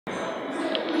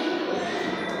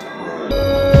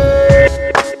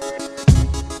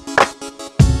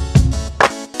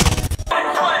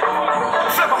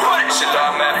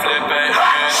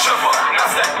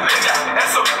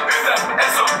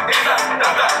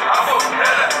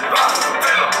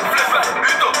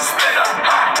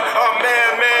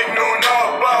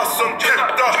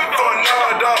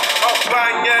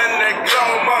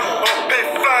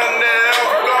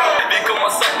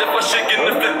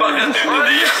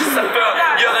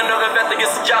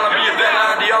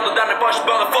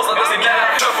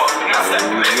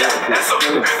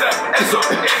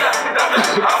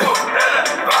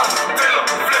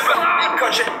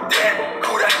Kanskje det er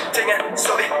gode tingen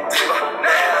som vi driver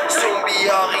med. Som vi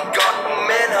har i gaten,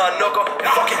 men har noe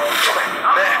fucking komme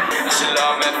med. Ikke la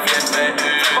meg flippe ut.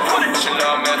 Ikke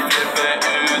la meg flippe ut.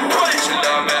 Ikke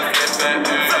la meg flippe ut.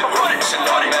 Ikke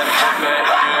la meg flippe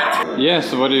ut. Yeah,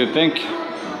 so what do you think?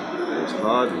 It's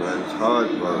hard, man. It's hard,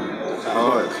 bro. It's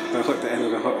hard. The hook, the end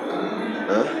of the hook.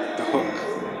 Huh? The hook.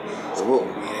 The hook?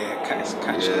 Yeah, it's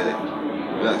catchy. Yeah.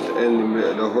 That's the ending bit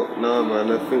of the hook now,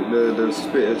 man. I think the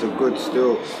spitters are good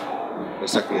still. The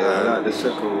second one? Yeah, I like the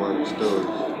second one still.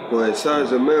 Well, it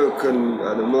sounds American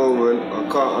at the moment. I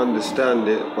can't understand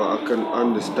it, but I can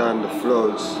understand the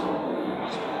flows.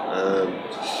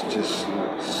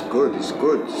 It's good, it's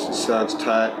good. It sounds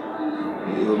tight.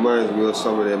 It reminds me of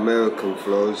some of the American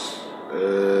flows.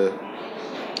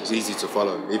 It's easy to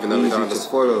follow, even though we don't understand.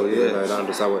 Follow, yeah. Even though we don't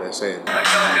understand what they're saying.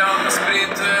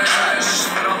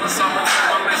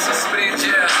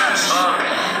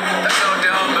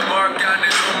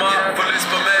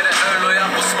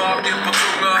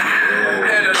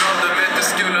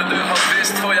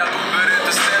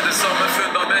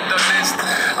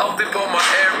 Alltid på meg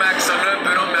Air Max og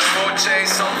løper om jeg får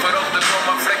chase. Han får ofte på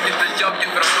meg flekkete jakken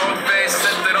fra Norwegian.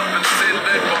 Setter opp en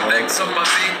silver på dekk som er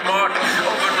dritmart.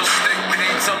 Over noe stygg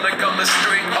drit som det kan med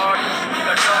street art.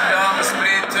 Jeg klarer jeg har med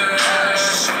spritørs.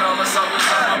 For alle sammen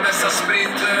tar meg med seg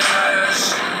spritørs.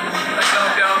 Jeg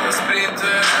klarer jeg har med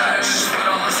spritørs. For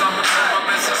alle sammen tar meg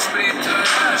med seg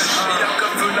spritørs. Jakka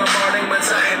full av maling mens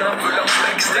jeg hendene full av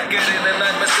flekk. Stikker inn i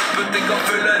nærmeste butikk og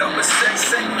fyller opp med sekk.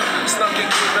 Snakker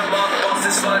god med mat.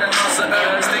 Svarer masse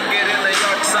øl, stikker inn i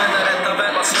hjert, segner etter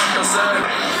hvem har svart og sølv.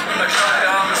 Jeg klarer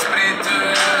jeg har med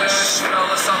spritørs, for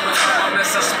alle sammen tar meg med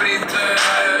seg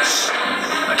spritørs.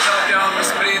 Jeg klarer jeg har med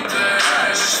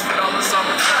spritørs, for alle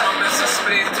sammen tar meg med seg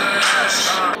spritørs.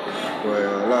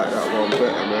 Well, I like that one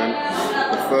better, man. I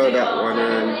prefer that one,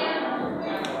 and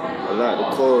I like the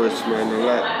chorus, man.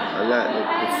 I like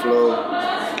the flow.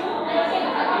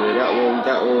 Yeah,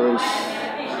 that one's.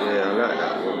 Yeah, I like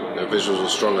that one. The visuals are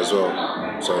strong as well,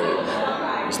 so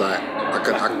it's like I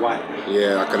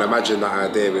can imagine that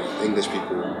idea with English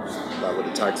people, like with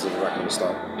the tags and all that kind of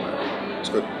stuff. It's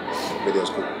good. The video's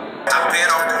cool. I've been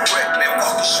off the rip, man.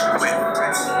 Fucking shit with.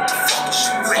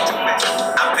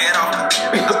 I've been off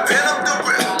the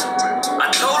rip. I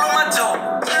told him I don't.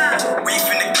 We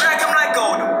finna crack him like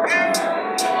Golden.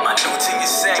 My new thing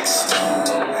is sex,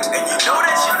 and you know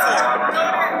that shit for.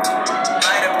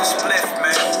 Light up the spliff,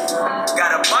 man.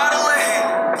 Got a bottle of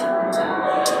Henny.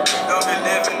 Don't be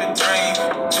living the dream.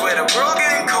 Swear the world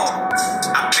getting cold.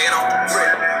 I've been off the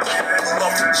rip.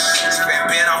 Fuck the shit, man.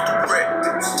 Been off the rip.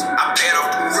 I've been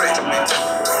off the rip.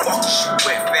 Fuck shit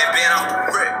with, man. Been off the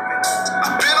rip.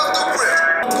 I've been off the rip.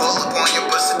 Pull up on your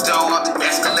bus door.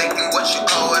 Escalating what you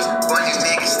owe us. Funny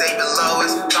niggas stay below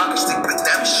us. Talking stick but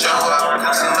never show up.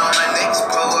 Posting all my niggas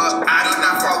pull up. I do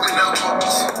not fuck with no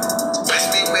boobies.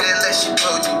 Rest me with it unless you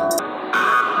told you.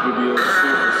 Video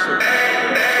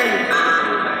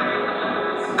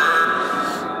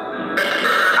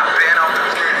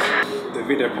The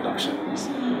video productions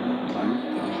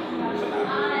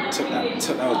took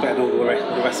that was better than all the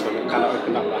rest of them. It kind of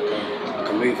opened up like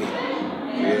a movie.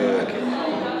 Yeah.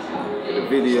 The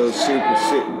video's super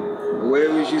sick. Where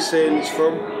was you saying it's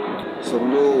from? It's from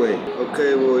Norway.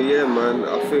 Okay, well yeah, man.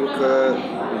 I think the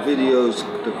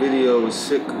video was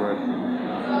sick, man.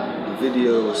 The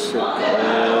video was sick.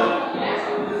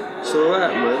 It's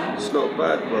alright, man. It's not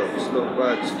bad, bro. It's not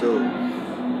bad still.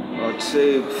 I'd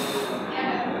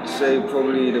say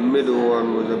probably the middle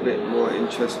one was a bit more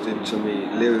interesting to me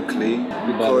lyrically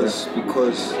because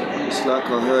it's like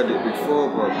I heard it before,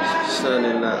 bro. It's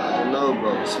sounding like, I don't know,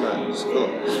 bro. It's like it's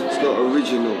not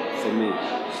original for me.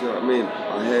 You know what I mean?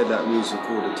 I hear that music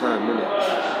all the time, innit?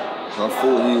 I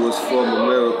thought he was from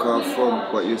America,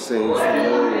 but you're saying he's from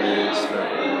Norway. It's like,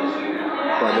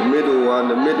 but the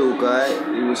middle guy,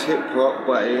 he was hip hop,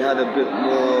 but he had a bit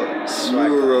more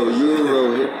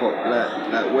Euro hip hop,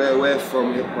 like where we're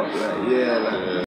from hip hop, like yeah, like.